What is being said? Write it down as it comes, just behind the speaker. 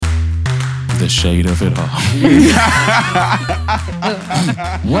shade of it all.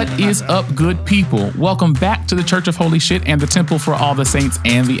 What is up, good people? Welcome back to the Church of Holy Shit and the Temple for all the saints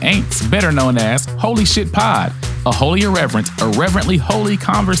and the ain'ts, better known as Holy Shit Pod, a holy irreverently holy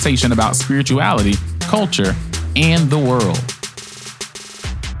conversation about spirituality, culture, and the world.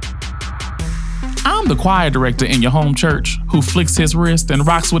 I'm the choir director in your home church who flicks his wrist and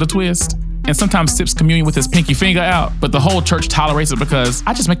rocks with a twist and sometimes sips communion with his pinky finger out, but the whole church tolerates it because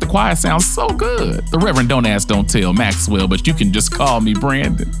I just make the choir sound so good. The Reverend Don't Ask, Don't Tell Maxwell, but you can just call me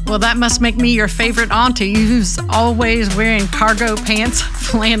Brandon. Well, that must make me your favorite auntie who's always wearing cargo pants,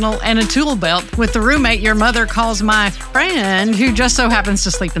 flannel, and a tool belt with the roommate your mother calls my friend who just so happens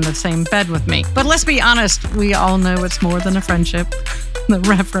to sleep in the same bed with me. But let's be honest, we all know it's more than a friendship. The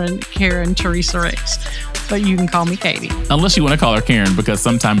Reverend Karen Teresa Ricks. But you can call me Katie. Unless you want to call her Karen, because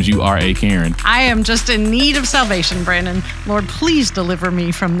sometimes you are a Karen. I am just in need of salvation, Brandon. Lord, please deliver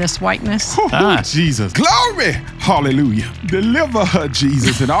me from this whiteness. Jesus. Glory. Hallelujah. Deliver her,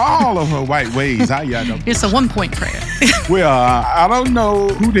 Jesus, in all of her white ways. It's a one-point prayer. Well, I don't know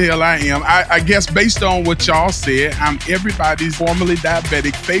who the hell I am. I guess based on what y'all said, I'm everybody's formerly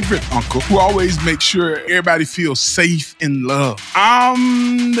diabetic favorite uncle who always makes sure everybody feels safe and loved.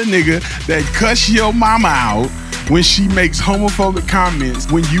 I'm the nigga that cuss your mama out when she makes homophobic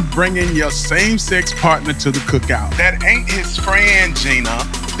comments when you bring in your same-sex partner to the cookout. That ain't his friend, Gina.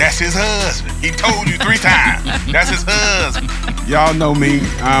 That's his husband. He told you 3 times. That's his husband. Y'all know me.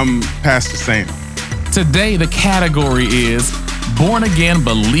 I'm Pastor Sam. Today, the category is Born Again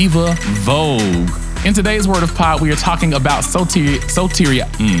Believer Vogue. In today's Word of Pod, we are talking about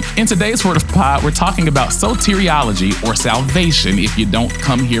In today's Word of Pod, we're talking about soteriology, or salvation if you don't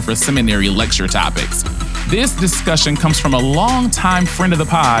come here for seminary lecture topics. This discussion comes from a longtime friend of the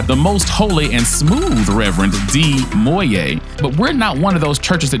pod, the most holy and smooth Reverend D. Moye. But we're not one of those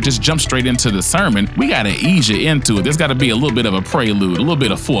churches that just jump straight into the sermon. We got to ease you into it. There's got to be a little bit of a prelude, a little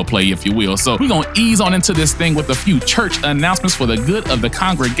bit of foreplay, if you will. So we're going to ease on into this thing with a few church announcements for the good of the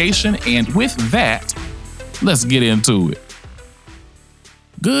congregation. And with that, let's get into it.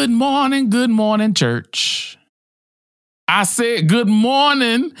 Good morning, church. I said good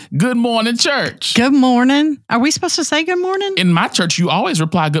morning, church. Good morning. Are we supposed to say good morning? In my church, you always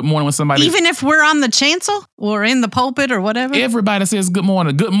reply good morning when somebody... Even if we're on the chancel or in the pulpit or whatever? Everybody says good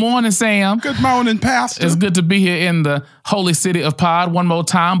morning. Good morning, Sam. Good morning, Pastor. It's good to be here in the holy city of Pod one more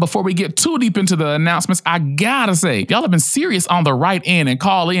time. Before we get too deep into the announcements, I gotta say, y'all have been serious on the write in and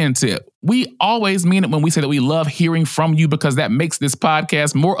call in tip. We always mean it when we say that we love hearing from you because that makes this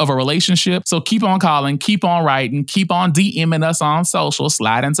podcast more of a relationship. So keep on calling, keep on writing, keep on DMing us on social,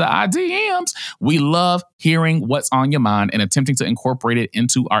 slide into our DMs. We love hearing what's on your mind and attempting to incorporate it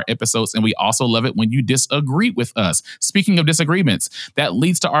into our episodes. And we also love it when you disagree with us. Speaking of disagreements, that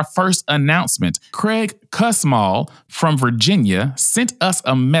leads to our first announcement. Craig Cussmall from Virginia sent us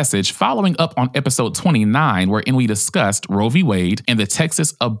a message following up on episode 29, wherein we discussed Roe v. Wade and the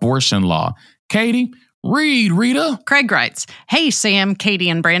Texas abortion law. Katie, read, Rita. Craig writes, "Hey, Sam, Katie,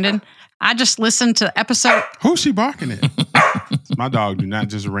 and Brandon. I just listened to episode..." Who's she barking at? My dog do not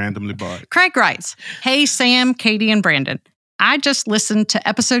just randomly bark. Craig writes, "Hey, Sam, Katie, and Brandon. I just listened to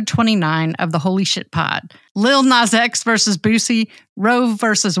episode 29 of the Holy Shit Pod. Lil Nas X versus Boosie, Roe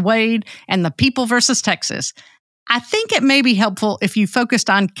versus Wade, and the people versus Texas. I think it may be helpful if you focused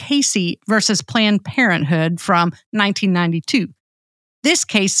on Casey versus Planned Parenthood from 1992. This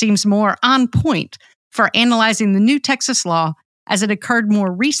case seems more on point for analyzing the new Texas law as it occurred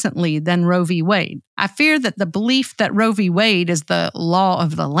more recently than Roe v. Wade. I fear that the belief that Roe v. Wade is the law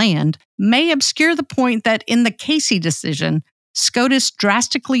of the land may obscure the point that in the Casey decision, SCOTUS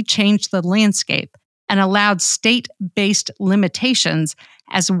drastically changed the landscape and allowed state-based limitations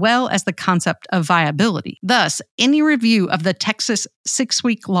as well as the concept of viability. Thus, any review of the Texas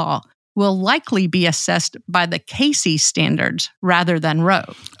 6-week law will likely be assessed by the Casey standards rather than Roe."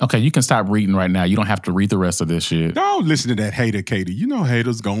 Okay, you can stop reading right now. You don't have to read the rest of this shit. Don't listen to that hater, Katie. You know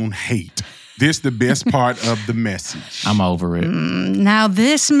haters gonna hate. This the best part of the message. I'm over it. Now,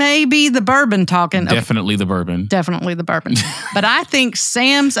 this may be the bourbon talking. Definitely the bourbon. Definitely the bourbon. But I think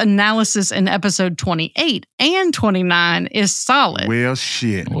Sam's analysis in episode 28 and 29 is solid. Well,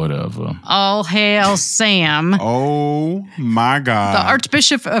 shit. Whatever. All hail Sam. Oh, my God. The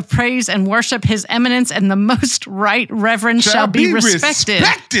Archbishop of Praise and Worship, His Eminence, and the Most Right Reverend shall be respected.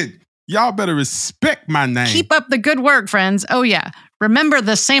 Y'all better respect my name. Keep up the good work, friends. Oh, yeah. Remember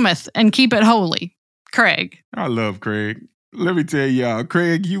the Sabbath and keep it holy. Craig. I love Craig. Let me tell y'all,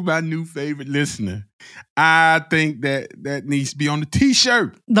 Craig, you my new favorite listener. I think that needs to be on the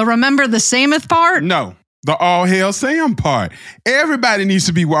t-shirt. The remember the Sabbath part? No. The all hail Sam part. Everybody needs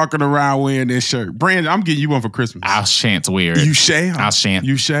to be walking around wearing this shirt. Brandon, I'm getting you one for Christmas. I shan't wear it. You shall. I shan't.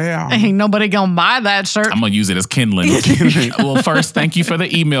 You shall. Ain't nobody gonna buy that shirt. I'm going to use it as kindling. Well, first, thank you for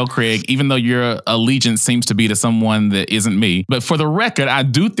the email, Craig, even though your allegiance seems to be to someone that isn't me. But for the record, I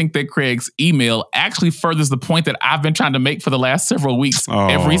do think that Craig's email actually furthers the point that I've been trying to make for the last several weeks,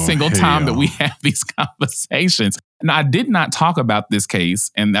 every single time that we have these conversations. Now, I did not talk about this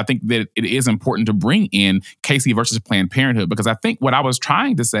case, and I think that it is important to bring in Casey versus Planned Parenthood, because I think what I was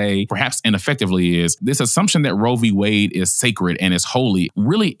trying to say, perhaps ineffectively, is this assumption that Roe v. Wade is sacred and is holy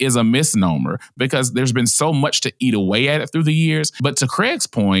really is a misnomer, because there's been so much to eat away at it through the years. But to Craig's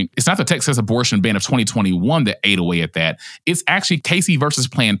point, it's not the Texas abortion ban of 2021 that ate away at that. It's actually Casey versus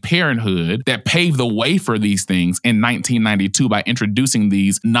Planned Parenthood that paved the way for these things in 1992 by introducing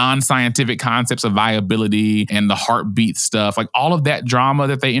these non-scientific concepts of viability and the heartbeat stuff, like all of that drama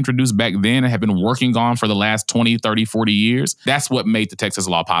that they introduced back then and have been working on for the last 20, 30, 40 years. That's what made the Texas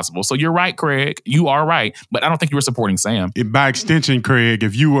law possible. So you're right, Craig. You are right. But I don't think you were supporting Sam. By extension, Craig,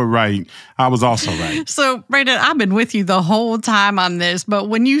 if you were right, I was also right. So, Brandon, I've been with you the whole time on this, but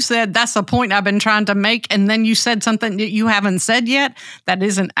when you said that's the point I've been trying to make, and then you said something that you haven't said yet, that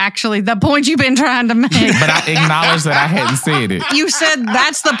isn't actually the point you've been trying to make. But I acknowledged that I hadn't said it. You said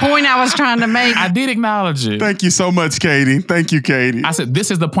that's the point I was trying to make. I did acknowledge it. Thank you so much, Katie. Thank you, Katie. I said, this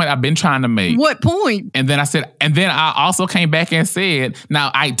is the point I've been trying to make. What point? And then I said, and then I also came back and said,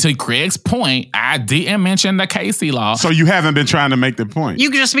 now, to Craig's point, I didn't mention the Casey law. So you haven't been trying to make the point.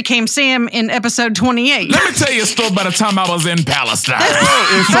 You just became Sam in episode 28. Let me tell you a story about the time I was in Palestine.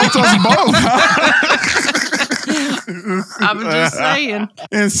 Insult us both. I'm just saying.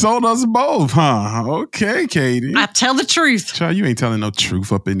 Insult us both, huh? Okay, Katie. I tell the truth. Child, you ain't telling no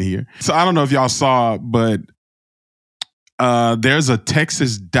truth up in here. So I don't know if y'all saw, but there's a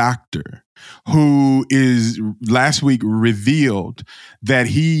Texas doctor who is last week revealed that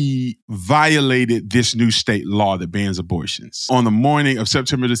he violated this new state law that bans abortions. On the morning of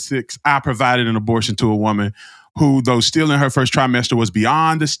September the 6th, I provided an abortion to a woman who, though still in her first trimester, was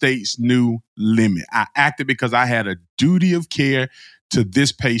beyond the state's new limit. I acted because I had a duty of care to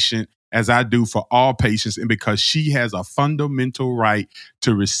this patient, as I do for all patients, and because she has a fundamental right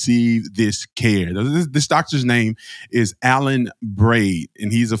to receive this care. This doctor's name is Alan Braid,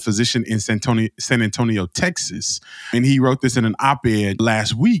 and he's a physician in San Antonio, Texas. And he wrote this in an op-ed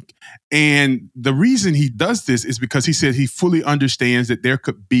last week. And the reason he does this is because he said he fully understands that there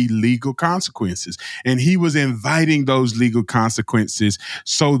could be legal consequences. And he was inviting those legal consequences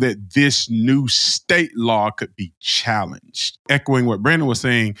so that this new state law could be challenged. Echoing what Brandon was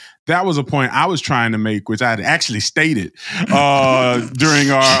saying, that was a point I was trying to make, which I had actually stated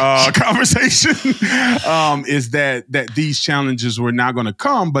during our conversation, is that these challenges were not going to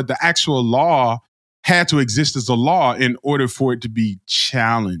come, but the actual law had to exist as a law in order for it to be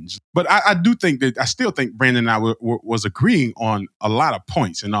challenged. But I still think Brandon and I was agreeing on a lot of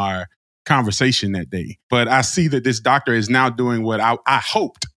points in our conversation that day. But I see that this doctor is now doing what I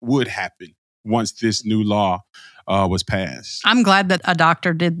hoped would happen once this new law was passed. I'm glad that a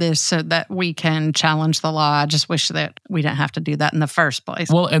doctor did this so that we can challenge the law. I just wish that we didn't have to do that in the first place.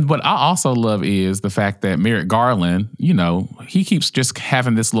 Well, and what I also love is the fact that Merrick Garland, he keeps just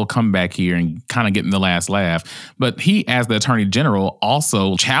having this little comeback here and kind of getting the last laugh. But he, as the Attorney General,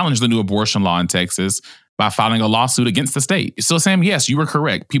 also challenged the new abortion law in Texas by filing a lawsuit against the state. So, Sam, yes, you were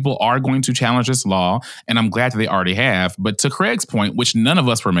correct. People are going to challenge this law, and I'm glad that they already have. But to Craig's point, which none of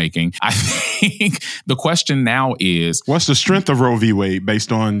us were making, I think the question now is, what's the strength of Roe v. Wade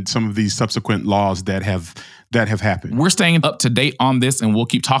based on some of these subsequent laws that have happened? We're staying up to date on this, and we'll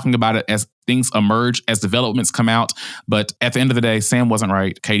keep talking about it as things emerge, as developments come out. But at the end of the day, Sam wasn't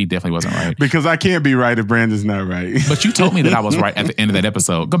right. Katie definitely wasn't right. Because I can't be right if Brandon's not right. But you told me that I was right at the end of that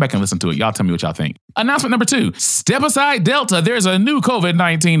episode. Go back and listen to it. Y'all tell me what y'all think. Announcement number 2. Step aside Delta. There's a new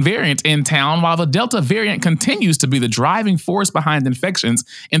COVID-19 variant in town. While the Delta variant continues to be the driving force behind infections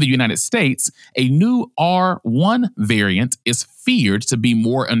in the United States, a new R1 variant is feared to be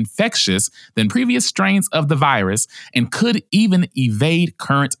more infectious than previous strains of the virus and could even evade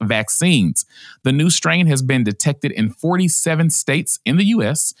current vaccines. The new strain has been detected in 47 states in the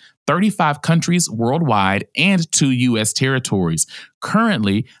U.S., 35 countries worldwide, and 2 U.S. territories.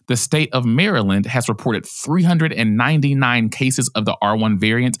 Currently, the state of Maryland has reported 399 cases of the R1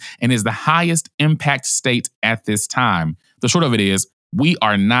 variant and is the highest impact state at this time. The short of it is, We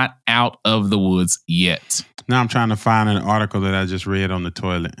are not out of the woods yet. Now I'm trying to find an article that I just read on the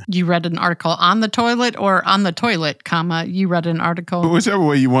toilet. You read an article on the toilet or on the toilet, you read an article? Whichever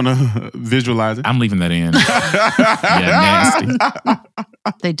way you want to visualize it. I'm leaving that in. Yeah, nasty.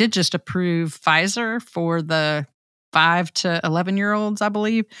 They did just approve Pfizer for the 5 to 11-year-olds, I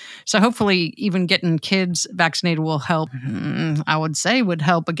believe. So hopefully even getting kids vaccinated will help. I would say would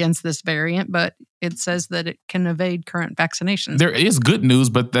help against this variant, but it says that it can evade current vaccinations. There is good news,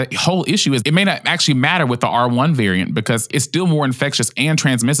 but the whole issue is it may not actually matter with the R1 variant because it's still more infectious and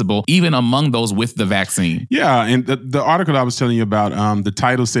transmissible, even among those with the vaccine. Yeah, and the article I was telling you about, the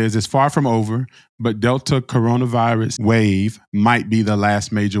title says it's far from over, but Delta coronavirus wave might be the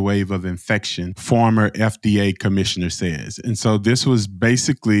last major wave of infection, former FDA commissioner says. And so this was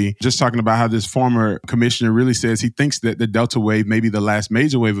basically just talking about how this former commissioner really says he thinks that the Delta wave may be the last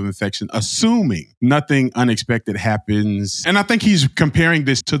major wave of infection, assuming nothing unexpected happens. And I think he's comparing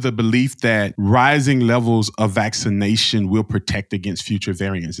this to the belief that rising levels of vaccination will protect against future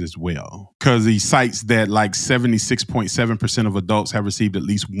variants as well. Because he cites that like 76.7% of adults have received at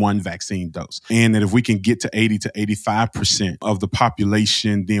least one vaccine dose. And that if we can get to 80 to 85% of the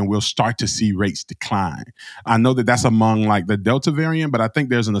population, then we'll start to see rates decline. I know that that's among like the Delta variant, but I think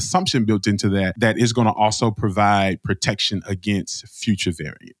there's an assumption built into that is going to also provide protection against future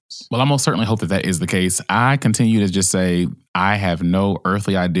variants. Well, I most certainly hope that that is the case. I continue to just say I have no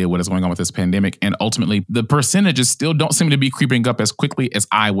earthly idea what is going on with this pandemic. And ultimately, the percentages still don't seem to be creeping up as quickly as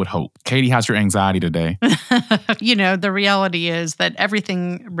I would hope. Katie, how's your anxiety today? The reality is that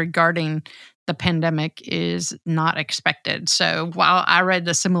everything regarding the pandemic is not expected. So while I read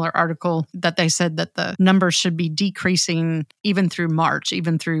a similar article that they said that the numbers should be decreasing even through March,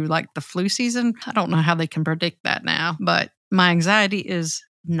 even through like the flu season, I don't know how they can predict that now. But my anxiety is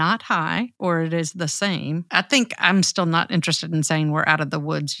not high, or it is the same. I think I'm still not interested in saying we're out of the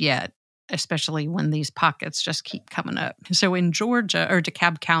woods yet, especially when these pockets just keep coming up. So in Georgia, or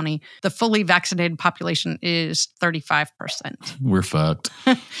DeKalb County, the fully vaccinated population is 35%. We're fucked.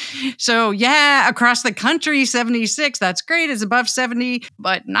 So yeah, across the country, 76, that's great. It's above 70,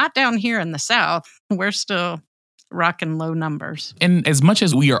 but not down here in the South. We're still rocking low numbers. And as much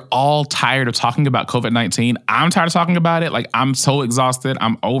as we are all tired of talking about COVID-19, I'm tired of talking about it. Like, I'm so exhausted.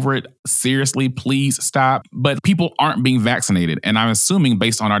 I'm over it. Seriously, please stop. But people aren't being vaccinated. And I'm assuming,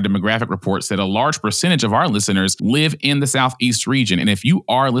 based on our demographic reports, that a large percentage of our listeners live in the Southeast region. And if you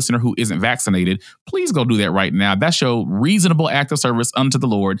are a listener who isn't vaccinated, please go do that right now. That's your reasonable act of service unto the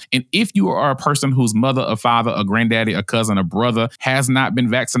Lord. And if you are a person whose mother, a father, a granddaddy, a cousin, a brother has not been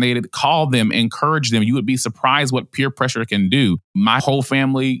vaccinated, call them, encourage them. You would be surprised what peer pressure can do. My whole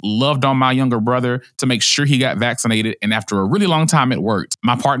family loved on my younger brother to make sure he got vaccinated. And after a really long time, it worked.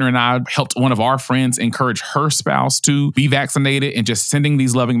 My partner and I helped one of our friends encourage her spouse to be vaccinated, and just sending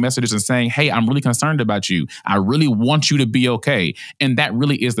these loving messages and saying, hey, I'm really concerned about you. I really want you to be okay. And that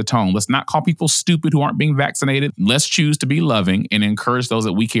really is the tone. Let's not call people stupid who aren't being vaccinated. Let's choose to be loving and encourage those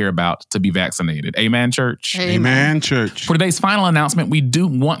that we care about to be vaccinated. Amen, church. Amen, church. For today's final announcement, we do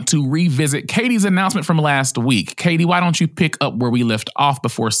want to revisit Katie's announcement from last week. Katie, why don't you pick up where we left off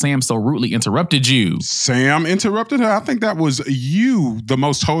before Sam so rudely interrupted you? Sam interrupted her? I think that was you, the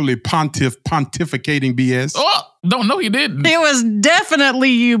most holy pontificating BS. Oh, don't know he didn't. It was definitely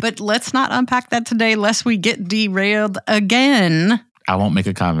you, but let's not unpack that today lest we get derailed again. I won't make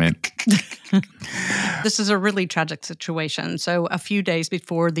a comment. This is a really tragic situation. So a few days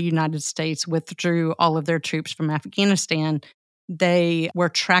before the United States withdrew all of their troops from Afghanistan, they were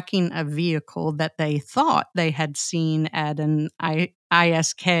tracking a vehicle that they thought they had seen at an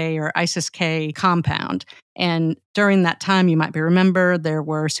ISK or ISIS-K compound. And during that time, you might remember, there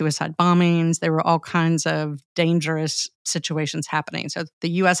were suicide bombings. There were all kinds of dangerous situations happening. So the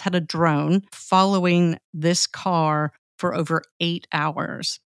U.S. had a drone following this car for over 8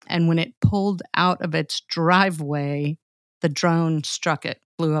 hours. And when it pulled out of its driveway, the drone struck it,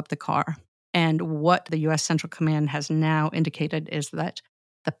 blew up the car. And what the U.S. Central Command has now indicated is that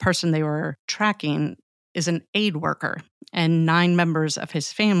the person they were tracking is an aid worker and 9 members of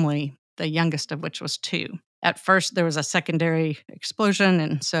his family, the youngest of which was 2. At first, there was a secondary explosion,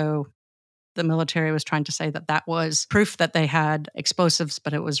 and so the military was trying to say that that was proof that they had explosives,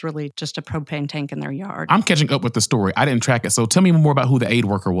 but it was really just a propane tank in their yard. I'm catching up with the story. I didn't track it. So tell me more about who the aid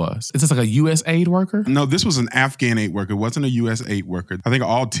worker was. Is this like a U.S. aid worker? No, this was an Afghan aid worker. It wasn't a U.S. aid worker. I think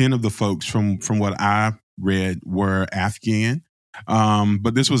all 10 of the folks from what I read were Afghan.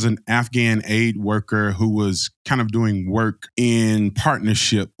 But this was an Afghan aid worker who was kind of doing work in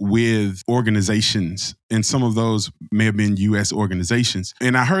partnership with organizations. And some of those may have been U.S. organizations.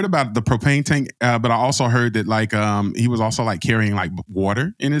 And I heard about the propane tank, but I also heard that like he was also like carrying like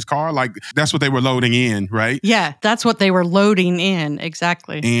water in his car. Like that's what they were loading in, right? Yeah, that's what they were loading in.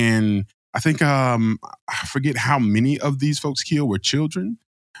 Exactly. And I think I forget how many of these folks killed were children.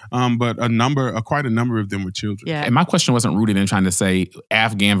 But quite a number of them were children. Yeah. And my question wasn't rooted in trying to say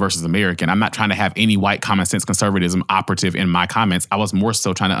Afghan versus American. I'm not trying to have any white common sense conservatism operative in my comments. I was more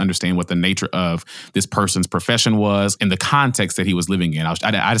so trying to understand what the nature of this person's profession was and the context that he was living in.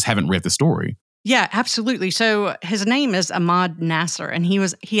 I just haven't read the story. Yeah, absolutely. So his name is Ahmad Nasser, and he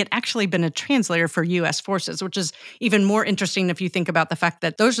had actually been a translator for U.S. forces, which is even more interesting if you think about the fact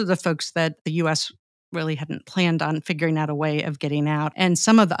that those are the folks that the U.S. really hadn't planned on figuring out a way of getting out. And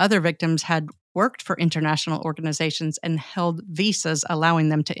some of the other victims had worked for international organizations and held visas allowing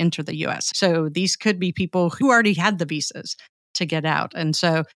them to enter the U.S. So these could be people who already had the visas to get out. And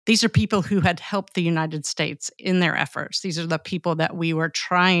so these are people who had helped the United States in their efforts. These are the people that we were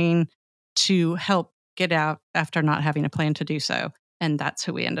trying to help get out after not having a plan to do so. And that's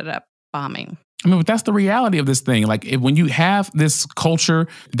who we ended up bombing. I mean, but that's the reality of this thing. Like, when you have this culture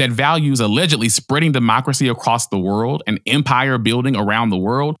that values allegedly spreading democracy across the world and empire building around the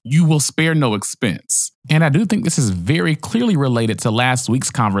world, you will spare no expense. And I do think this is very clearly related to last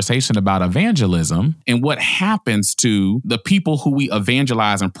week's conversation about evangelism and what happens to the people who we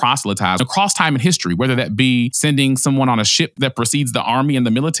evangelize and proselytize across time and history, whether that be sending someone on a ship that precedes the army and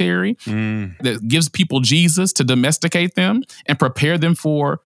the military, that gives people Jesus to domesticate them and prepare them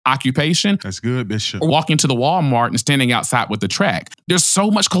for occupation. That's good, Bishop. Or walking to the Walmart and standing outside with the track. There's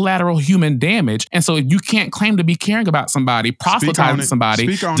so much collateral human damage. And so you can't claim to be caring about somebody, proselytizing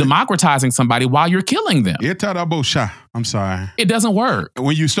somebody, democratizing somebody while you're killing them. I'm sorry. It doesn't work.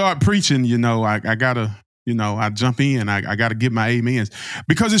 When you start preaching, I gotta, I jump in. I gotta give my amens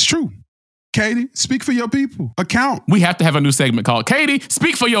because it's true. Katie, speak for your people. Account. We have to have a new segment called Katie,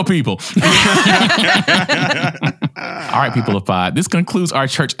 Speak for Your People. All right, people of pod, this concludes our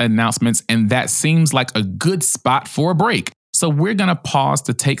church announcements, and that seems like a good spot for a break. So we're going to pause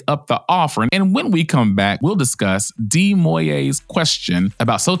to take up the offering. And when we come back, we'll discuss D. Moye's question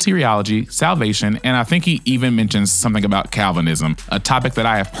about soteriology, salvation, and I think he even mentions something about Calvinism, a topic that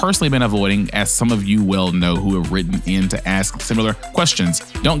I have personally been avoiding, as some of you well know who have written in to ask similar questions.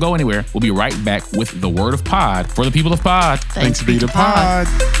 Don't go anywhere. We'll be right back with the Word of Pod for the people of Pod. Thanks be to Pod.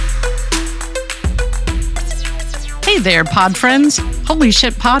 Hey there, Pod friends. Holy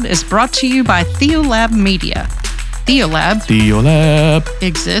Shit Pod is brought to you by Theolab Media. Theolab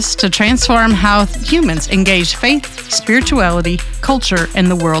exists to transform how humans engage faith, spirituality, culture,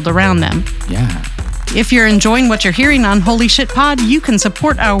 and the world around them. Yeah. If you're enjoying what you're hearing on Holy Shit Pod, you can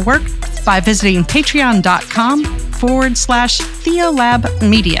support our work by visiting patreon.com/Theolab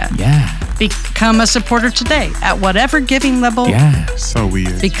Media. Yeah. Become a supporter today at whatever giving level. Yeah. So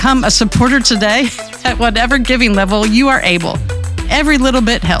weird. Become a supporter today at whatever giving level you are able. Every little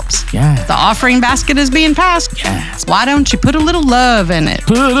bit helps. Yeah. The offering basket is being passed. Yes. Why don't you put a little love in it?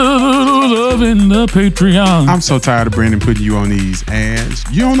 Put a little love in the Patreon. I'm so tired of Brandon putting you on these ads.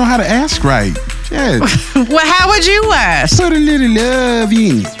 You don't know how to ask right. Shit. Well, how would you ask? Put a little love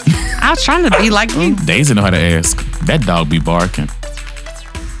in it. I was trying to be like you. Daisy know how to ask. That dog be barking.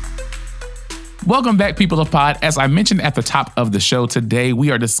 Welcome back, people of Pod. As I mentioned at the top of the show today,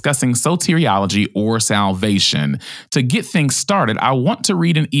 we are discussing soteriology or salvation. To get things started, I want to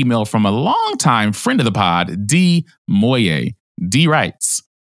read an email from a longtime friend of the pod, D. Moye. D writes,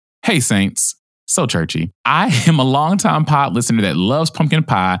 "Hey Saints, so churchy. I am a longtime pod listener that loves pumpkin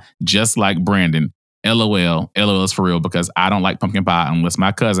pie just like Brandon. LOL. LOL is for real because I don't like pumpkin pie unless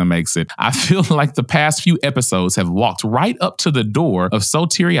my cousin makes it. I feel like the past few episodes have walked right up to the door of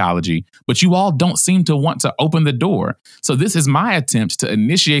soteriology, but you all don't seem to want to open the door. So this is my attempt to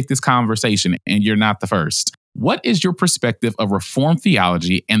initiate this conversation, and you're not the first. What is your perspective of Reformed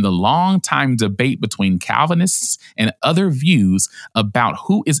theology and the long-time debate between Calvinists and other views about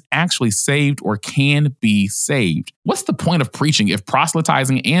who is actually saved or can be saved? What's the point of preaching if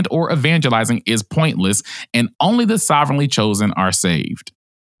proselytizing and or evangelizing is pointless and only the sovereignly chosen are saved?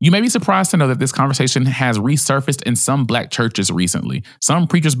 You may be surprised to know that this conversation has resurfaced in some Black churches recently. Some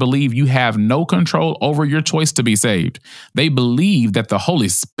preachers believe you have no control over your choice to be saved. They believe that the Holy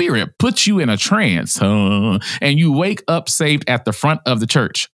Spirit puts you in a trance and you wake up saved at the front of the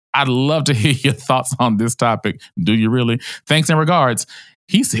church. I'd love to hear your thoughts on this topic. Do you really? Thanks and regards.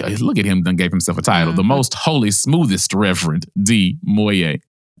 He said, look at him, done gave himself a title. The most holy, smoothest Reverend D. Moye.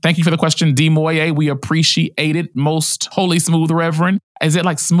 Thank you for the question, D. Moye. We appreciate it. Most holy smooth reverend. Is it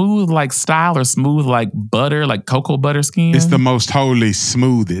like smooth like style or smooth like butter, like cocoa butter skin? It's the most holy,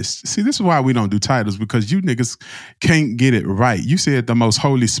 smoothest. See, this is why we don't do titles, because you niggas can't get it right. You said the most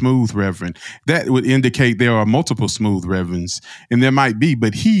holy, smooth reverend. That would indicate there are multiple smooth reverends, and there might be,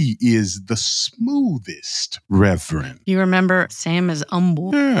 but he is the smoothest reverend. You remember Sam is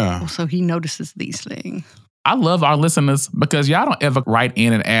humble, Yeah. so he notices these things. I love our listeners because y'all don't ever write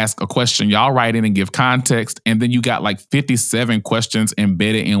in and ask a question. Y'all write in and give context, and then you got like 57 questions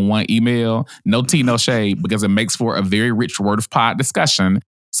embedded in one email. No tea, no shade, because it makes for a very rich Word of Pod discussion.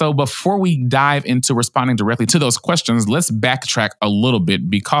 So before we dive into responding directly to those questions, let's backtrack a little bit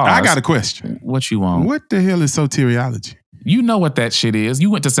because... I got a question. What you want? What the hell is soteriology? You know what that shit is. You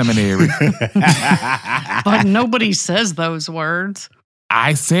went to seminary. But nobody says those words.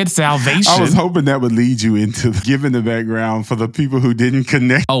 I said salvation. I was hoping that would lead you into giving the background for the people who didn't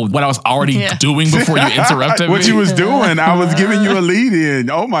connect. Oh, what I was already doing before you interrupted me? What you was doing, I was giving you a lead in.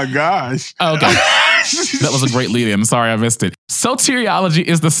 Oh my gosh. Okay. That was a great lead in. I'm sorry I missed it. Soteriology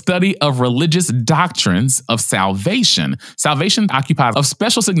is the study of religious doctrines of salvation. Salvation occupies of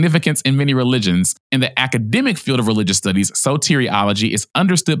special significance in many religions. In the academic field of religious studies, soteriology is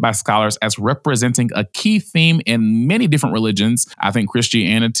understood by scholars as representing a key theme in many different religions. I think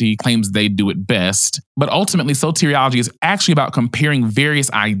Christianity claims they do it best. But ultimately, soteriology is actually about comparing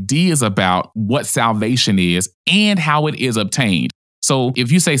various ideas about what salvation is and how it is obtained. So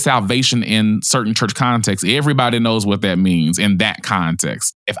if you say salvation in certain church contexts, everybody knows what that means in that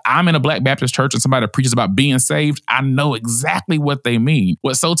context. If I'm in a Black Baptist church and somebody preaches about being saved, I know exactly what they mean.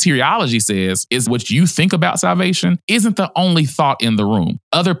 What soteriology says is what you think about salvation isn't the only thought in the room.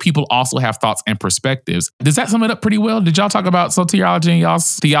 Other people also have thoughts and perspectives. Does that sum it up pretty well? Did y'all talk about soteriology in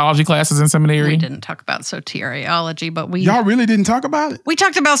y'all's theology classes in seminary? We didn't talk about soteriology, but Y'all really didn't talk about it? We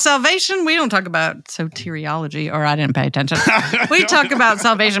talked about salvation. We don't talk about soteriology, or I didn't pay attention. We talk about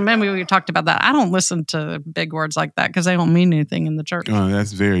salvation. Maybe we talked about that. I don't listen to big words like that because they don't mean anything in the church. Oh,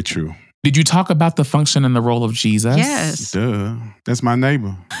 that's very true. Did you talk about the function and the role of Jesus? Yes. Duh. That's my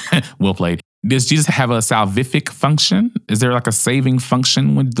neighbor. Well played. Does Jesus have a salvific function? Is there like a saving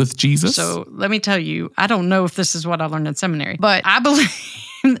function with Jesus? So let me tell you, I don't know if this is what I learned in seminary, but I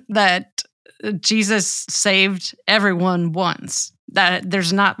believe that Jesus saved everyone once. That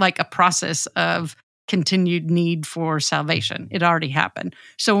there's not like a process of continued need for salvation. It already happened.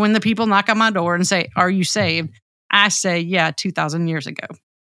 So when the people knock on my door and say, "Are you saved?" I say, "Yeah, 2,000 years ago."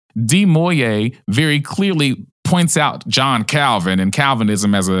 D. Moye very clearly points out John Calvin and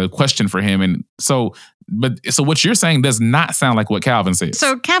Calvinism as a question for him. And so what you're saying does not sound like what Calvin says.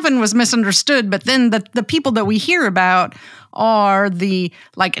 So Calvin was misunderstood, but then the people that we hear about are the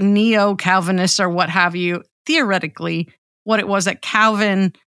like neo-Calvinists or what have you. Theoretically, what it was that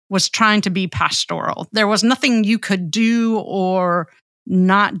Calvin was trying to be pastoral. There was nothing you could do or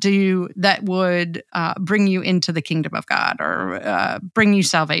not do that would bring you into the kingdom of God or bring you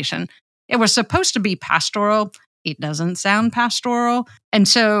salvation. It was supposed to be pastoral. It doesn't sound pastoral. And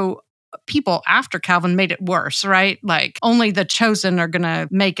so people after Calvin made it worse, right? Like only the chosen are going to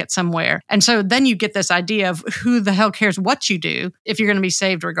make it somewhere. And so then you get this idea of who the hell cares what you do if you're going to be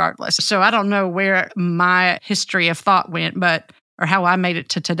saved regardless. So I don't know where my history of thought went, or how I made it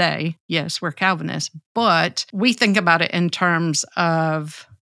to today. Yes, we're Calvinists, but we think about it in terms of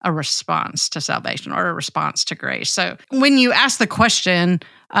a response to salvation or a response to grace. So when you ask the question,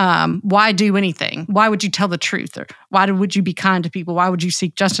 why do anything? Why would you tell the truth? Or why would you be kind to people? Why would you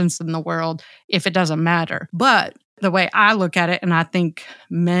seek justice in the world if it doesn't matter? But the way I look at it, and I think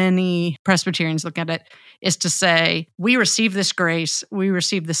many Presbyterians look at it, is to say, we receive this grace, we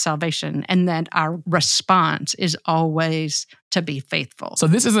receive this salvation, and then our response is always to be faithful. So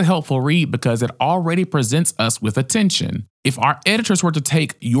this is a helpful read because it already presents us with attention. If our editors were to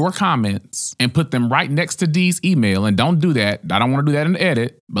take your comments and put them right next to Dee's email, and don't do that, I don't want to do that in the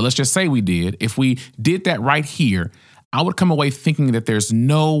edit, but let's just say we did. If we did that right here, I would come away thinking that there's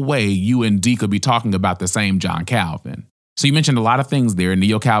no way you and Dee could be talking about the same John Calvin. So you mentioned a lot of things there,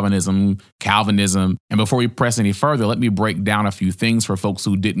 neo-Calvinism, Calvinism. And before we press any further, let me break down a few things for folks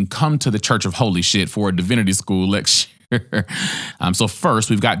who didn't come to the Church of Holy Shit for a divinity school lecture. So first,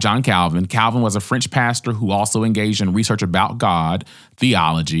 we've got John Calvin. Calvin was a French pastor who also engaged in research about God,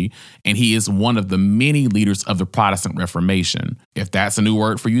 theology, and he is one of the many leaders of the Protestant Reformation. If that's a new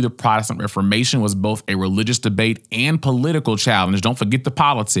word for you, the Protestant Reformation was both a religious debate and political challenge. Don't forget the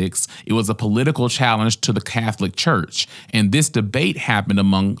politics. It was a political challenge to the Catholic Church. And this debate happened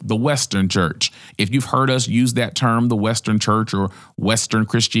among the Western Church. If you've heard us use that term, the Western Church or Western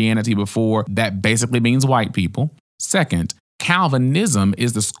Christianity before, that basically means white people. Second, Calvinism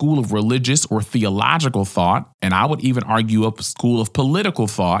is the school of religious or theological thought, and I would even argue a school of political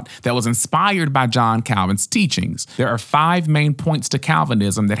thought that was inspired by John Calvin's teachings. There are 5 main points to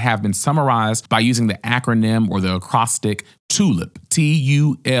Calvinism that have been summarized by using the acronym or the acrostic TULIP,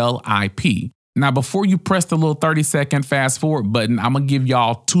 TULIP. Now, before you press the little 30-second fast forward button, I'm going to give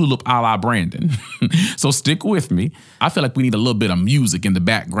y'all TULIP a la Brandon. So stick with me. I feel like we need a little bit of music in the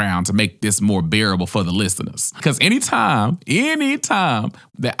background to make this more bearable for the listeners. Because anytime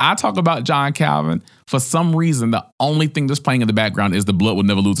that I talk about John Calvin, for some reason, the only thing that's playing in the background is The Blood Will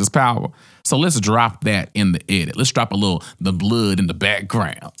Never Lose Its Power. So let's drop that in the edit. Let's drop a little The Blood in the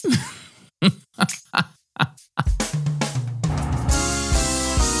background.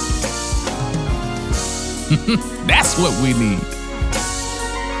 That's what we need.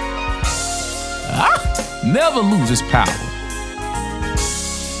 Never lose its power.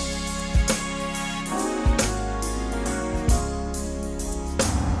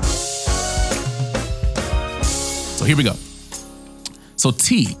 So here we go. So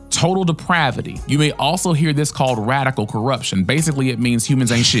T, total depravity. You may also hear this called radical corruption. Basically, it means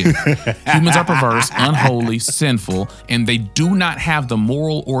humans ain't shit. Humans are perverse, unholy, sinful, and they do not have the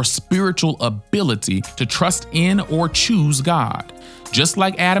moral or spiritual ability to trust in or choose God. Just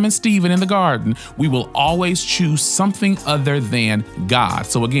like Adam and Stephen in the garden, we will always choose something other than God.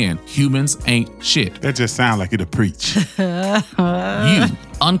 So again, humans ain't shit. That just sounds like it'll preach. U,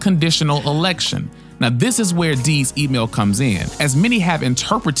 unconditional election. Now, this is where D's email comes in. As many have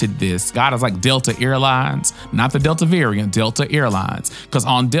interpreted this, God is like Delta Airlines, not the Delta variant, Delta Airlines. Because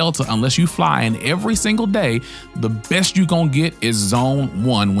on Delta, unless you fly in every single day, the best you're going to get is zone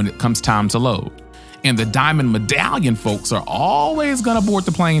 1 when it comes time to load. And the Diamond Medallion folks are always going to board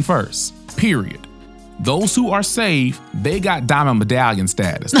the plane first, period. Those who are saved, they got Diamond Medallion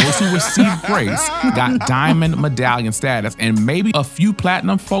status. Those who receive grace got Diamond Medallion status. And maybe a few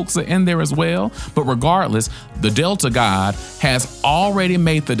Platinum folks are in there as well. But regardless, the Delta God has already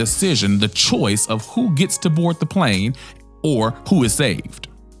made the decision, the choice of who gets to board the plane or who is saved.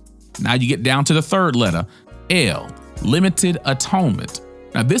 Now you get down to the 3rd letter, L, limited atonement.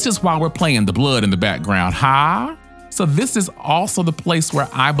 Now this is why we're playing The Blood in the background. So this is also the place where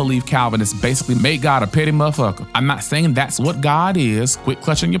I believe Calvinists basically make God a petty motherfucker. I'm not saying that's what God is. Quit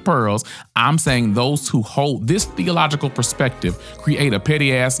clutching your pearls. I'm saying those who hold this theological perspective create a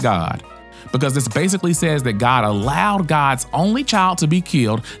petty ass God. Because this basically says that God allowed God's only child to be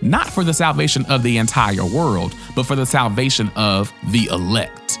killed, not for the salvation of the entire world, but for the salvation of the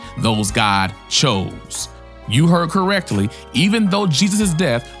elect, those God chose. You heard correctly. Even though Jesus'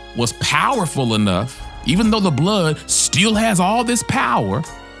 death was powerful enough, even though the blood still has all this power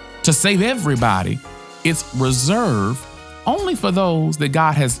to save everybody, it's reserved only for those that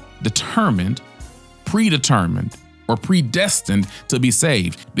God has determined, predetermined, or predestined to be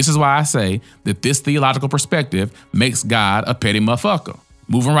saved. This is why I say that this theological perspective makes God a petty motherfucker.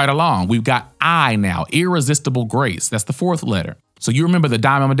 Moving right along, we've got I now, irresistible grace. That's the 4th letter. So you remember the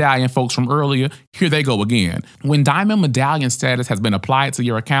Diamond Medallion folks from earlier? Here they go again. When Diamond Medallion status has been applied to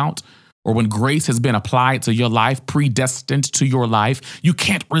your account, or when grace has been applied to your life, predestined to your life, you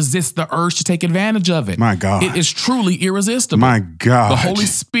can't resist the urge to take advantage of it. My God. It is truly irresistible. My God. The Holy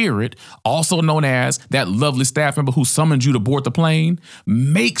Spirit, also known as that lovely staff member who summoned you to board the plane,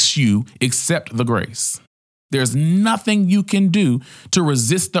 makes you accept the grace. There's nothing you can do to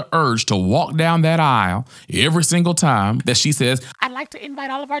resist the urge to walk down that aisle every single time that she says, I'd like to invite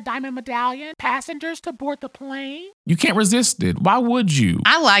all of our Diamond Medallion passengers to board the plane. You can't resist it. Why would you?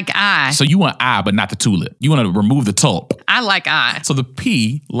 I like I. So you want I, but not the tulip. You want to remove the tulp. I like I. So the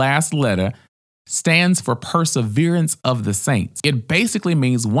P, last letter, stands for perseverance of the saints. It basically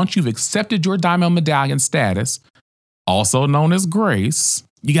means once you've accepted your Diamond Medallion status, also known as grace,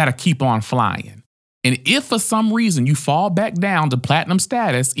 you got to keep on flying. And if for some reason you fall back down to platinum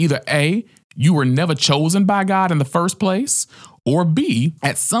status, either A, you were never chosen by God in the first place, or B,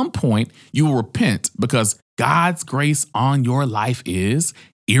 at some point you will repent because God's grace on your life is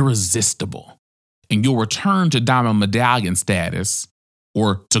irresistible. And you'll return to Diamond Medallion status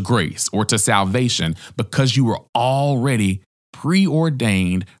or to grace or to salvation because you were already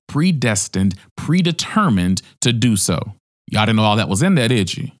preordained, predestined, predetermined to do so. Y'all didn't know all that was in there,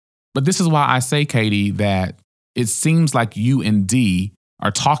 did you? But this is why I say, Katie, that it seems like you and D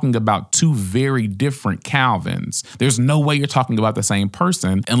are talking about 2 very different Calvins. There's no way you're talking about the same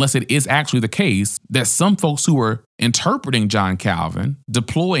person unless it is actually the case that some folks who are interpreting John Calvin,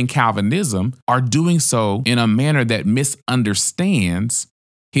 deploying Calvinism, are doing so in a manner that misunderstands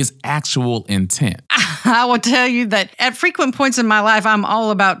his actual intent. I will tell you that at frequent points in my life, I'm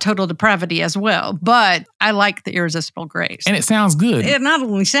all about total depravity as well. But I like the irresistible grace. And it sounds good. It not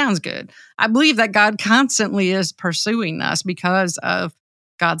only sounds good, I believe that God constantly is pursuing us because of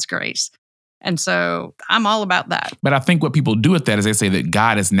God's grace. And so I'm all about that. But I think what people do with that is they say that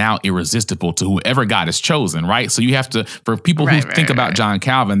God is now irresistible to whoever God has chosen, right? So you have to, for people who think about John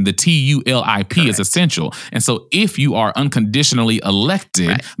Calvin, the TULIP is essential. And so if you are unconditionally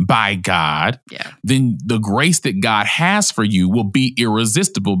elected by God, then the grace that God has for you will be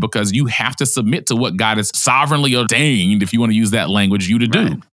irresistible because you have to submit to what God has sovereignly ordained, if you want to use that language, you to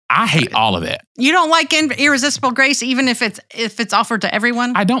do. I hate all of that. You don't like irresistible grace, even if it's offered to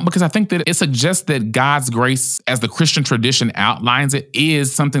everyone? I don't, because I think that it suggests that God's grace, as the Christian tradition outlines it,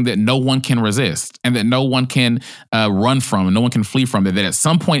 is something that no one can resist and that no one can run from and no one can flee from. That at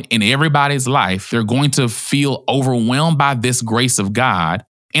some point in everybody's life, they're going to feel overwhelmed by this grace of God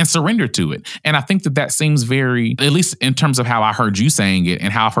and surrender to it. And I think that seems very, at least in terms of how I heard you saying it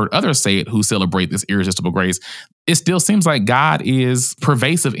and how I've heard others say it who celebrate this irresistible grace, it still seems like God is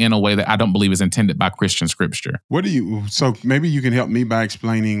pervasive in a way that I don't believe is intended by Christian scripture. So maybe you can help me by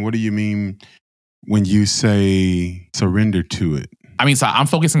explaining, what do you mean when you say surrender to it? I mean, so I'm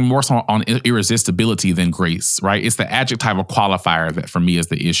focusing more so on irresistibility than grace, right? It's the adjectival qualifier that for me is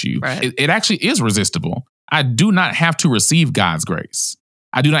the issue. Right. It actually is resistible. I do not have to receive God's grace.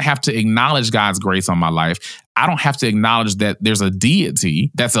 I do not have to acknowledge God's grace on my life. I don't have to acknowledge that there's a deity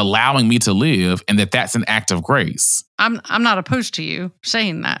that's allowing me to live and that that's an act of grace. I'm not opposed to you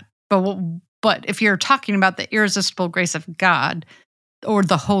saying that. But if you're talking about the irresistible grace of God or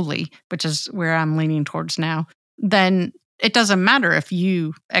the holy, which is where I'm leaning towards now, then it doesn't matter if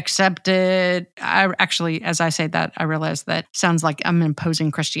you accept it. I actually, as I say that, I realize that sounds like I'm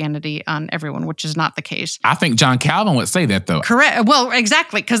imposing Christianity on everyone, which is not the case. I think John Calvin would say that, though. Correct. Well,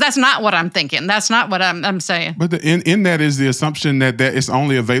 exactly, because that's not what I'm thinking. That's not what I'm saying. But in that is the assumption that it's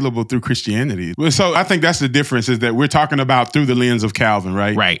only available through Christianity. So I think that's the difference, is that we're talking about through the lens of Calvin,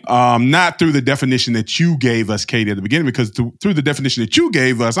 right? Right. Not through the definition that you gave us, Katie, at the beginning, because through the definition that you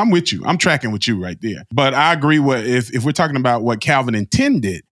gave us, I'm with you. I'm tracking with you right there. But I agree if we're talking about what Calvin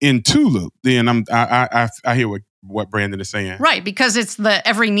intended in TULIP, then I hear what Brandon is saying. Right, because it's the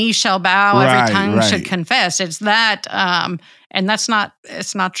every knee shall bow, every tongue should confess. It's that, and it's not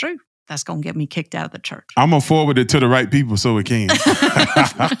true. That's going to get me kicked out of the church. I'm going to forward it to the right people so it can.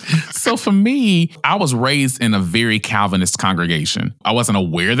 So for me, I was raised in a very Calvinist congregation. I wasn't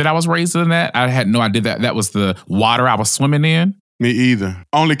aware that I was raised in that. I had no idea that was the water I was swimming in. Me either.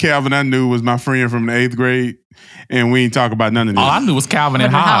 Only Calvin I knew was my friend from the 8th grade, and we ain't talk about none of this. All I knew was Calvin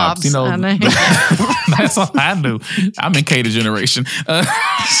and Hobbes. You know, that's all I knew. I'm in Cater generation.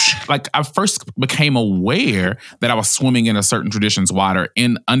 Like, I first became aware that I was swimming in a certain tradition's water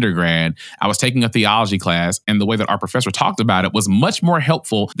in undergrad. I was taking a theology class, and the way that our professor talked about it was much more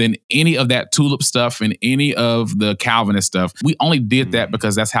helpful than any of that TULIP stuff and any of the Calvinist stuff. We only did that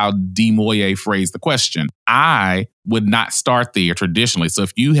because that's how De Moye phrased the question. I would not start there traditionally. So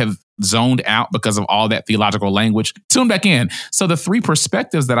if you have zoned out because of all that theological language, tune back in. So the 3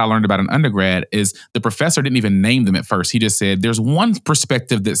 perspectives that I learned about in undergrad is the professor didn't even name them at first. He just said, there's one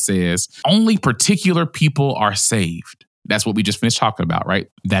perspective that says only particular people are saved. That's what we just finished talking about, right?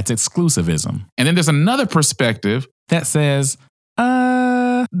 That's exclusivism. And then there's another perspective that says,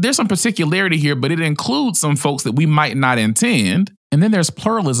 there's some particularity here, but it includes some folks that we might not intend. And then there's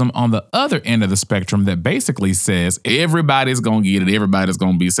pluralism on the other end of the spectrum that basically says everybody's going to get it, everybody's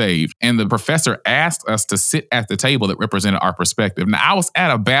going to be saved. And the professor asked us to sit at the table that represented our perspective. Now, I was at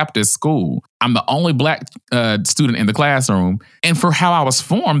a Baptist school. I'm the only Black student in the classroom. And for how I was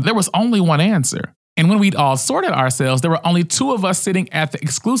formed, there was only one answer. And when we'd all sorted ourselves, there were only 2 of us sitting at the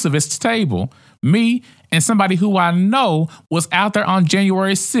exclusivist table, me and somebody who I know was out there on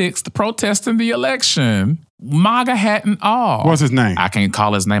January 6th protesting the election. MAGA hat and all. What's his name? I can't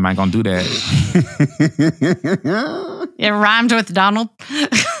call his name. I ain't gonna do that. It rhymed with Donald.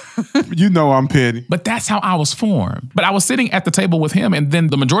 You know I'm petty. But that's how I was formed. But I was sitting at the table with him, and then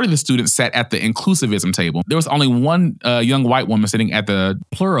the majority of the students sat at the inclusivism table. There was only one young white woman sitting at the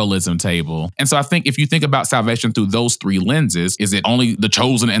pluralism table. And so I think if you think about salvation through those 3 lenses, is it only the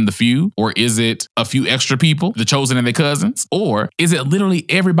chosen and the few? Or is it a few extra people, the chosen and their cousins? Or is it literally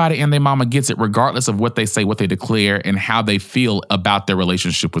everybody and their mama gets it, regardless of what they say, what they declare, and how they feel about their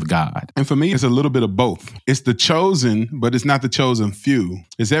relationship with God? And for me, it's a little bit of both. It's the chosen, but it's not the chosen few.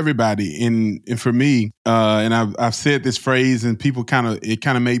 It's everybody everybody. And for me, and I've said this phrase, and it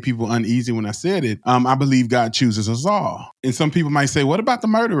kind of made people uneasy when I said it. I believe God chooses us all. And some people might say, "What about the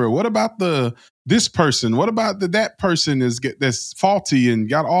murderer? What about this person? What about that person that's faulty and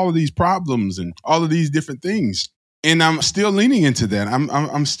got all of these problems and all of these different things?" And I'm still leaning into that.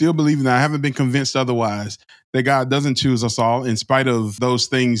 I'm still believing that. I haven't been convinced otherwise, that God doesn't choose us all, in spite of those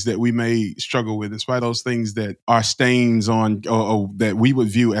things that we may struggle with, in spite of those things that are stains on, or that we would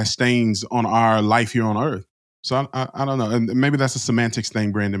view as stains on our life here on earth. So I don't know. And maybe that's a semantics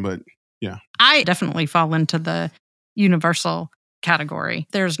thing, Brandon, but yeah. I definitely fall into the universal category.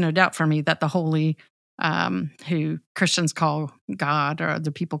 There's no doubt for me that the holy, who Christians call God, or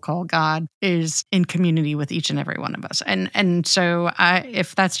the people call God, is in community with each and every one of us. And so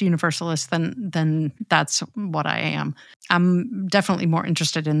if that's universalist, then that's what I am. I'm definitely more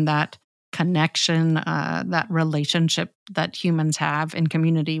interested in that connection, that relationship that humans have in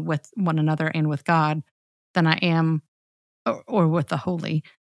community with one another and with God, than I am, or with the holy,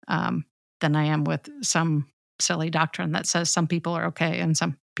 than I am with some silly doctrine that says some people are okay and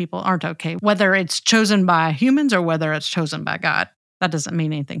some people aren't okay. Whether it's chosen by humans or whether it's chosen by God, that doesn't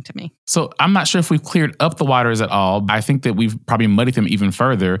mean anything to me. So I'm not sure if we've cleared up the waters at all. I think that we've probably muddied them even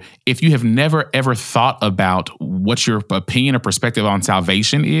further. If you have never, ever thought about what your opinion or perspective on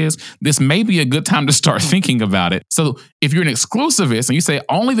salvation is, this may be a good time to start thinking about it. So if you're an exclusivist and you say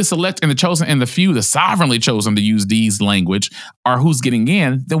only the select and the chosen and the few, the sovereignly chosen, to use Dee's language, are who's getting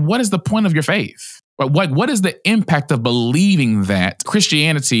in, then what is the point of your faith? What is the impact of believing that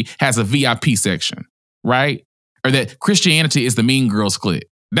Christianity has a VIP section, right? Or that Christianity is the mean girls clique?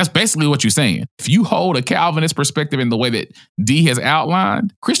 That's basically what you're saying. If you hold a Calvinist perspective in the way that Dee has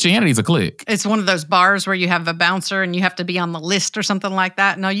outlined, Christianity is a clique. It's one of those bars where you have a bouncer and you have to be on the list or something like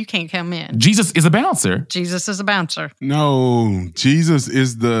that. No, you can't come in. Jesus is a bouncer. Jesus is a bouncer. No, Jesus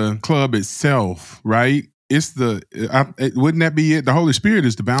is the club itself, right? It's wouldn't that be it? The Holy Spirit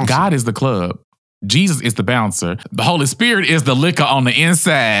is the bouncer. God is the club. Jesus is the bouncer. The Holy Spirit is the liquor on the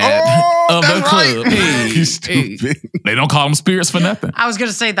inside of the club. Right. Hey, You stupid. they don't call them spirits for nothing. I was going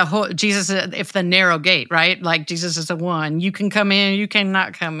to say Jesus, if the narrow gate, right? Like Jesus is the one. You can come in, you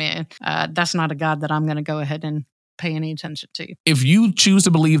cannot come in. That's not a God that I'm going to go ahead and pay any attention to. If you choose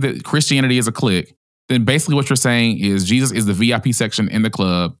to believe that Christianity is a clique, then basically what you're saying is Jesus is the VIP section in the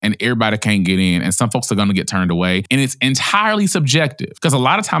club and everybody can't get in, and some folks are going to get turned away. And it's entirely subjective, because a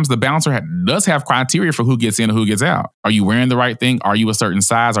lot of times the bouncer does have criteria for who gets in and who gets out. Are you wearing the right thing? Are you a certain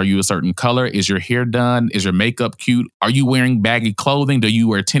size? Are you a certain color? Is your hair done? Is your makeup cute? Are you wearing baggy clothing? Do you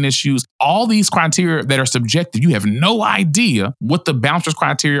wear tennis shoes? All these criteria that are subjective, you have no idea what the bouncer's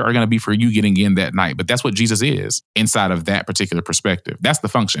criteria are going to be for you getting in that night. But that's what Jesus is inside of that particular perspective. That's the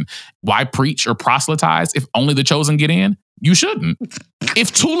function. Why preach or proselytize if only the chosen get in? You shouldn't.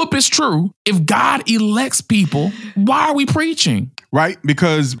 If tulip is true, if God elects people, why are we preaching? Right?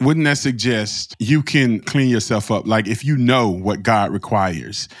 Because wouldn't that suggest you can clean yourself up? Like, if you know what God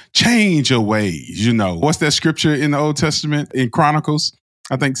requires, change your ways. What's that scripture in the Old Testament in Chronicles?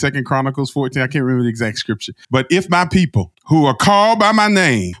 I think 2 Chronicles 14. I can't remember the exact scripture. But if my people who are called by my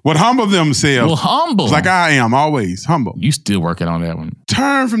name would humble themselves. Well, humble. Like I am always humble. You still working on that one.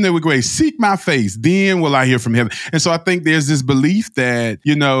 Turn from their wicked ways, seek my face, then will I hear from heaven. And so I think there's this belief that,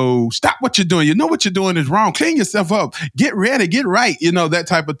 stop what you're doing. You know what you're doing is wrong. Clean yourself up. Get ready, get right. That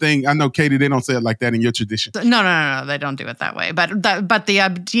type of thing. I know, Katie, they don't say it like that in your tradition. No, they don't do it that way. But the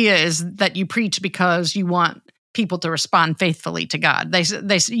idea is that you preach because you want people to respond faithfully to God.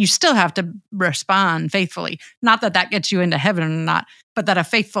 You still have to respond faithfully. Not that gets you into heaven or not, but that a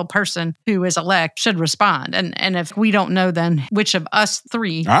faithful person who is elect should respond. And if we don't know, then which of us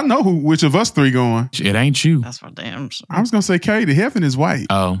three? I know which of us three going. It ain't you. That's what damn. I was going to say, Katie, heaven is white.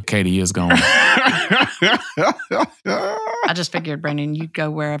 Oh, Katie is going. I just figured, Brandon, you'd go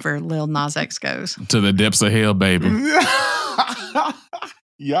wherever Lil Nas X goes. To the depths of hell, baby.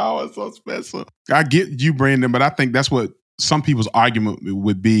 Y'all are so special. I get you, Brandon, but I think that's what some people's argument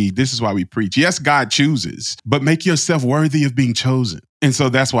would be. This is why we preach. Yes, God chooses, but make yourself worthy of being chosen. And so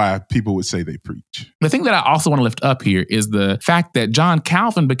that's why people would say they preach. The thing that I also want to lift up here is the fact that John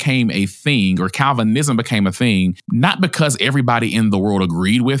Calvin became a thing, or Calvinism became a thing, not because everybody in the world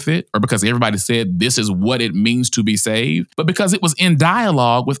agreed with it or because everybody said this is what it means to be saved, but because it was in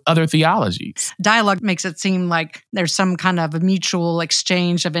dialogue with other theologies. Dialogue makes it seem like there's some kind of mutual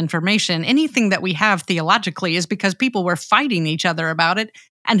exchange of information. Anything that we have theologically is because people were fighting each other about it.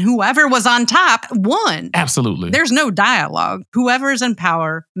 And whoever was on top won. Absolutely. There's no dialogue. Whoever is in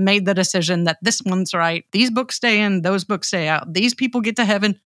power made the decision that this one's right. These books stay in, those books stay out. These people get to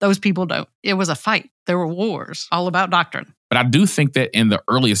heaven, those people don't. It was a fight. There were wars all about doctrine. But I do think that in the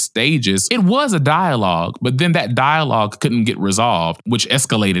earliest stages, it was a dialogue, but then that dialogue couldn't get resolved, which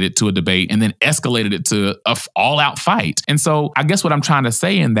escalated it to a debate and then escalated it to an all-out fight. And so I guess what I'm trying to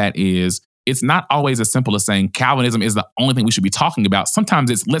say in that is, it's not always as simple as saying Calvinism is the only thing we should be talking about.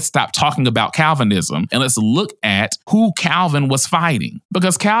 Sometimes it's let's stop talking about Calvinism and let's look at who Calvin was fighting.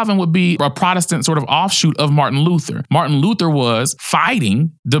 Because Calvin would be a Protestant sort of offshoot of Martin Luther. Martin Luther was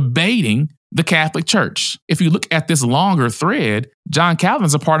fighting, debating the Catholic Church. If you look at this longer thread, John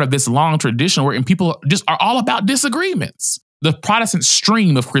Calvin's a part of this long tradition where people just are all about disagreements. The Protestant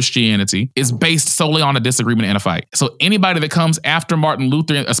stream of Christianity is based solely on a disagreement and a fight. So anybody that comes after Martin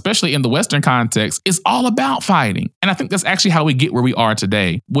Luther, especially in the Western context, is all about fighting. And I think that's actually how we get where we are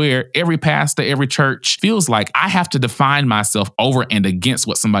today, where every pastor, every church feels like I have to define myself over and against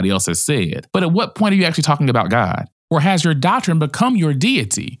what somebody else has said. But at what point are you actually talking about God? Or has your doctrine become your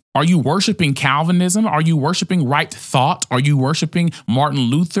deity? Are you worshiping Calvinism? Are you worshiping right thought? Are you worshiping Martin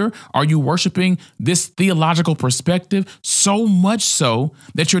Luther? Are you worshiping this theological perspective so much so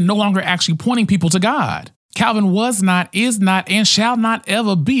that you're no longer actually pointing people to God? Calvin was not, is not, and shall not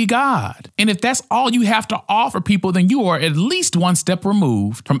ever be God. And if that's all you have to offer people, then you are at least one step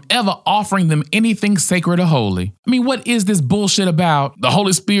removed from ever offering them anything sacred or holy. I mean, what is this bullshit about the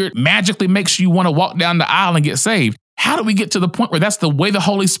Holy Spirit magically makes you want to walk down the aisle and get saved? How do we get to the point where that's the way the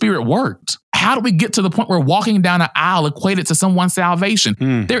Holy Spirit worked? How do we get to the point where walking down an aisle equated to someone's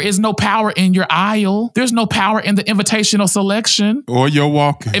salvation? There is no power in your aisle. There's no power in the invitational selection. Or your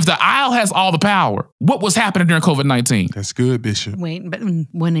walking. If the aisle has all the power, what was happening during COVID-19? That's good, Bishop. Wait, but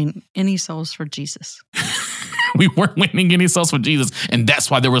winning any souls for Jesus. We weren't winning any souls for Jesus, and that's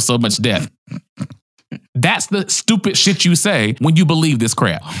why there was so much death. That's the stupid shit you say when you believe this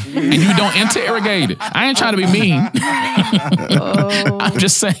crap and you don't interrogate it. I ain't trying to be mean. I'm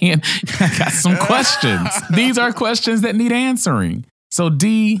just saying I got some questions. These are questions that need answering. So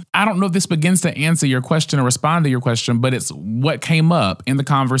D, I don't know if this begins to answer your question or respond to your question, but it's what came up in the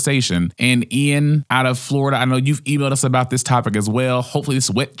conversation. And Ian out of Florida, I know you've emailed us about this topic as well. Hopefully this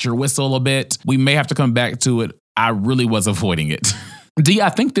wet your whistle a bit. We may have to come back to it. I really was avoiding it. D, I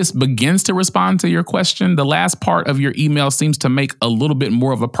think this begins to respond to your question. The last part of your email seems to make a little bit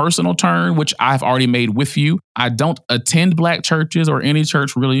more of a personal turn, which I've already made with you. I don't attend Black churches or any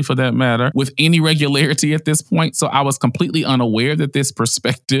church really for that matter with any regularity at this point. So I was completely unaware that this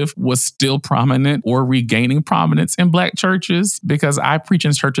perspective was still prominent or regaining prominence in Black churches because I preach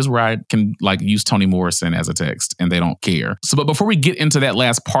in churches where I can use Toni Morrison as a text and they don't care. So, but before we get into that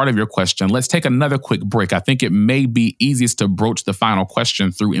last part of your question, let's take another quick break. I think it may be easiest to broach the final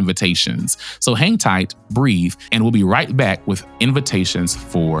question through invitations. So hang tight, breathe, and we'll be right back with invitations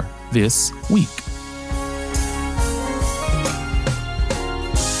for this week.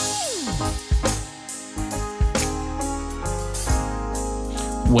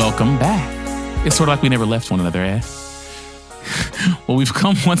 Welcome back. It's sort of like we never left one another, eh? Well, we've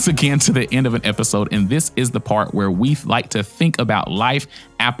come once again to the end of an episode, and this is the part where we like to think about life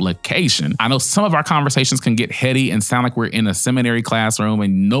application. I know some of our conversations can get heady and sound like we're in a seminary classroom,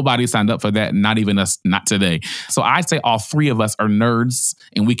 and nobody signed up for that, not even us, not today. So I'd say all three of us are nerds,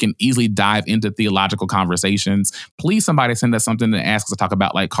 and we can easily dive into theological conversations. Please, somebody send us something to ask us to talk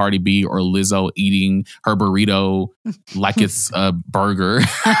about, like Cardi B or Lizzo eating her burrito like it's a burger.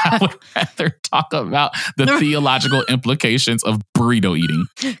 I would rather talk about the theological implications of burrito eating.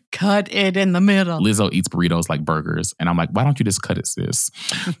 Cut it in the middle. Lizzo eats burritos like burgers. And I'm like, why don't you just cut it, sis?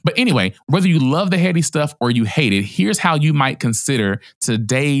 But anyway, whether you love the heady stuff or you hate it, here's how you might consider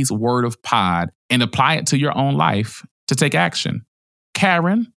today's word of pod and apply it to your own life to take action.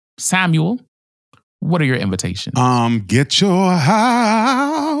 Karen, Samuel, what are your invitations? Get your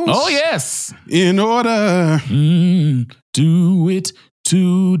house. Oh, yes. In order. Do it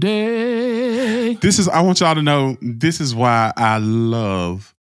today. I want y'all to know, this is why I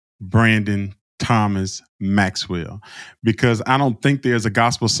love Brandon Thomas Maxwell, because I don't think there's a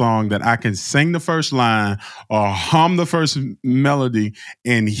gospel song that I can sing the first line or hum the first melody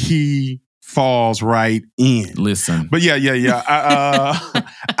and he falls right in. Listen. But yeah.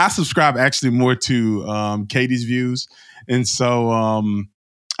 I subscribe actually more to Katie's views. And so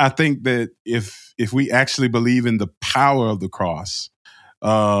I think that if we actually believe in the power of the cross,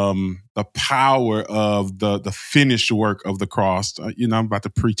 the power of the finished work of the cross, I'm about to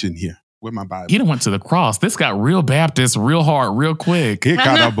preach in here with my Bible. You done went to the cross. This got real Baptist, real hard, real quick.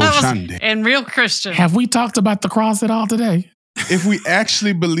 And real Christian. Have we talked about the cross at all today? If we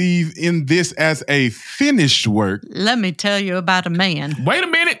actually believe in this as a finished work. Let me tell you about a man. Wait a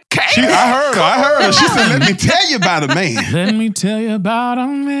minute. I heard her. She said, let me tell you about a man. Let me tell you about a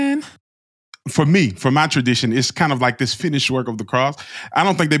man. for me, for my tradition, it's kind of like this finished work of the cross. I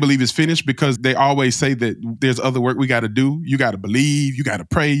don't think they believe it's finished because they always say that there's other work we got to do. You got to believe, you got to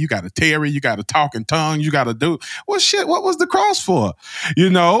pray, you got to tarry, you got to talk in tongues, you got to do. Well, shit, what was the cross for?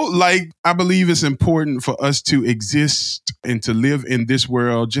 Like I believe it's important for us to exist and to live in this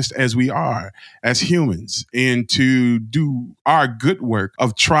world just as we are, as humans, and to do our good work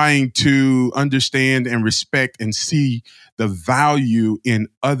of trying to understand and respect and see the value in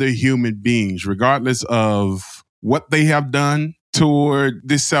other human beings, regardless of what they have done toward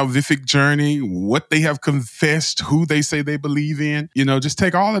this salvific journey, what they have confessed, who they say they believe in. Just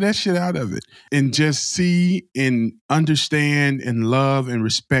take all of that shit out of it and just see and understand and love and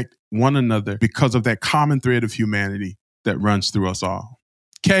respect one another because of that common thread of humanity that runs through us all.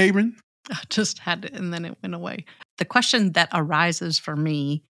 Karen? I just had it and then it went away. The question that arises for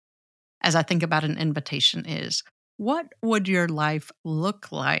me as I think about an invitation is, what would your life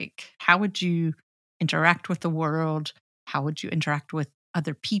look like? How would you interact with the world? How would you interact with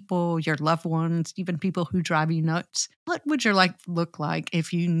other people, your loved ones, even people who drive you nuts? What would your life look like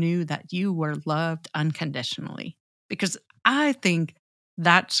if you knew that you were loved unconditionally? Because I think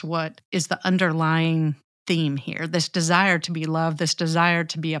that's what is the underlying theme here. This desire to be loved, this desire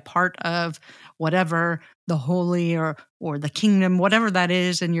to be a part of whatever the holy or the kingdom, whatever that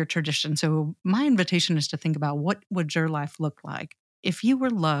is in your tradition. So my invitation is to think about, what would your life look like if you were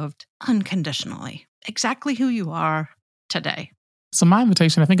loved unconditionally, exactly who you are today? So my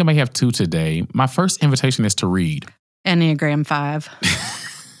invitation, I think I may have two today. My first invitation is to read. Enneagram 5.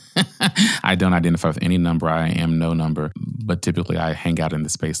 I don't identify with any number. I am no number, but typically I hang out in the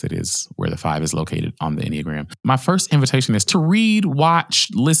space that is where the 5 is located on the Enneagram. My first invitation is to read, watch,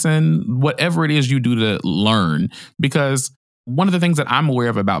 listen, whatever it is you do to learn, because one of the things that I'm aware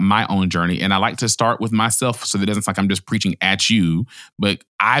of about my own journey, and I like to start with myself so that it doesn't sound like I'm just preaching at you, but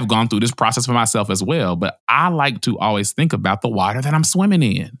I've gone through this process for myself as well. But I like to always think about the water that I'm swimming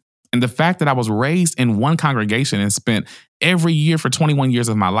in. And the fact that I was raised in one congregation and spent every year for 21 years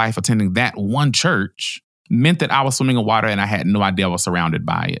of my life attending that one church meant that I was swimming in water and I had no idea I was surrounded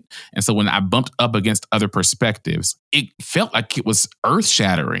by it. And so when I bumped up against other perspectives, it felt like it was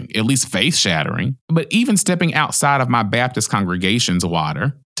earth-shattering, at least faith-shattering. But even stepping outside of my Baptist congregation's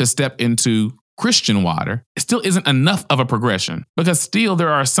water to step into Christian water, it still isn't enough of a progression, because still there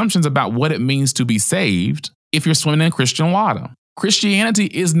are assumptions about what it means to be saved if you're swimming in Christian water. Christianity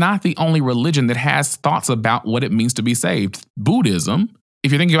is not the only religion that has thoughts about what it means to be saved. Buddhism,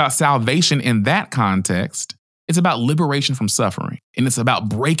 if you're thinking about salvation in that context, it's about liberation from suffering. And it's about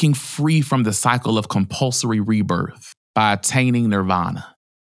breaking free from the cycle of compulsory rebirth by attaining nirvana.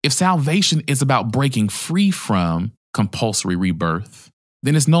 If salvation is about breaking free from compulsory rebirth,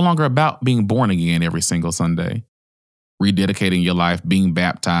 then it's no longer about being born again every single Sunday, rededicating your life, being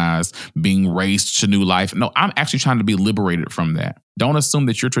baptized, being raised to new life. No, I'm actually trying to be liberated from that. Don't assume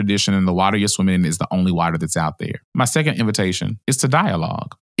that your tradition and the water you're swimming in is the only water that's out there. My second invitation is to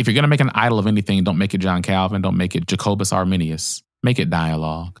dialogue. If you're going to make an idol of anything, don't make it John Calvin, don't make it Jacobus Arminius. Make it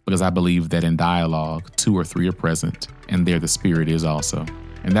dialogue, because I believe that in dialogue, 2 or 3 are present, and there the Spirit is also.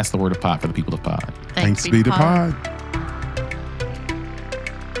 And that's the word of Pod for the people of Pod. Thanks be to Pod.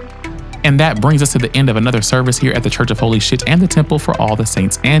 And that brings us to the end of another service here at the Church of Holy Shit and the Temple for all the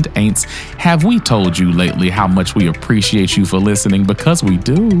saints and ain'ts. Have we told you lately how much we appreciate you for listening? Because we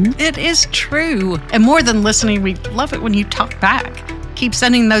do. It is true. And more than listening, we love it when you talk back. Keep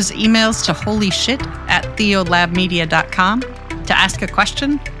sending those emails to holyshit@theolabmedia.com to ask a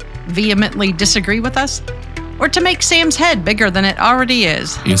question, vehemently disagree with us, or to make Sam's head bigger than it already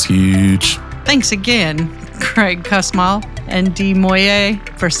is. It's huge. Thanks again, Craig Kusmal and Dee Moyer,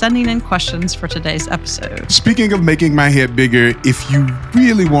 for sending in questions for today's episode. Speaking of making my head bigger, if you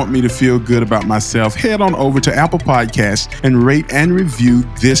really want me to feel good about myself, head on over to Apple Podcasts and rate and review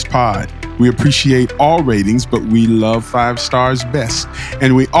this pod. We appreciate all ratings, but we love 5 stars best.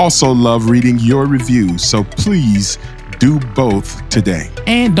 And we also love reading your reviews, so please do both today.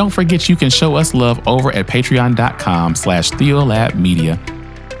 And don't forget, you can show us love over at patreon.com/theolabmedia.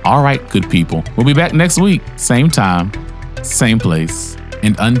 All right, good people. We'll be back next week. Same time, same place.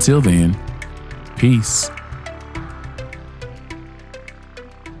 And until then, peace.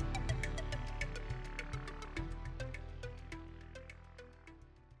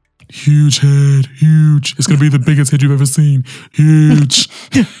 Huge head, huge. It's going to be the biggest head you've ever seen. Huge.